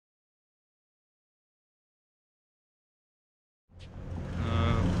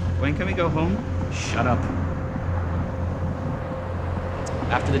When can we go home? Shut up.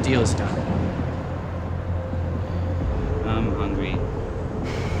 After the deal is done. I'm hungry.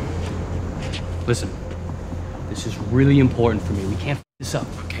 Listen, this is really important for me. We can't f this up,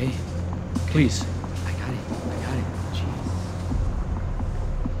 okay? Please. I got it. Jeez.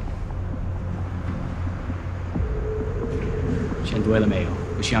 钱对了没有？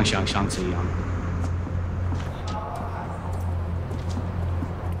不像上次一样。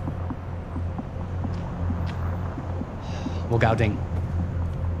我搞定。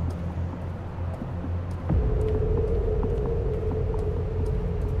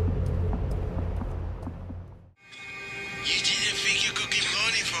You didn't think you could keep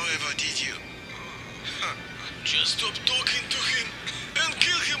money forever, did you? Just stop talking to him and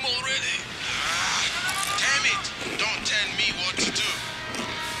kill him already. Damn it! Don't tell me what to do.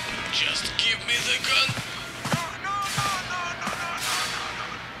 Just give me the gun.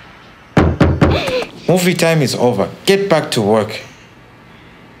 Movie time is over. Get back to work.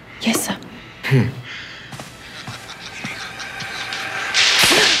 Yes, sir.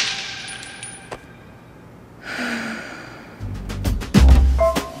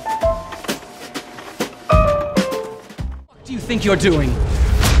 What do you think you're doing?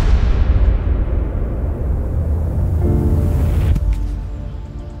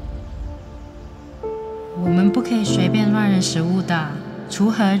 我们不可以随便乱扔食物的。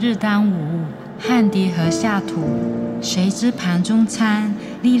锄禾日当午，汗滴禾下土。谁知盘中餐，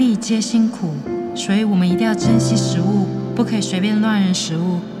粒粒皆辛苦。所以我们一定要珍惜食物，不可以随便乱扔食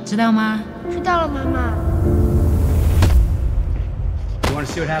物，知道吗？知道了，妈妈。You want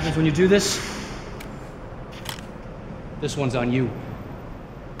to see what happens when you do this? This one's on you.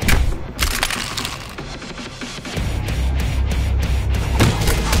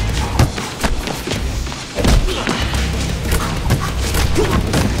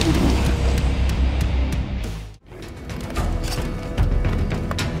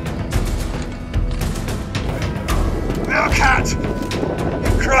 Cat! You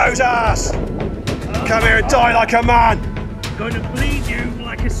crow's ass! Come here and die like a man! I'm gonna bleed you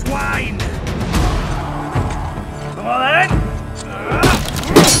like a swine! Come on then!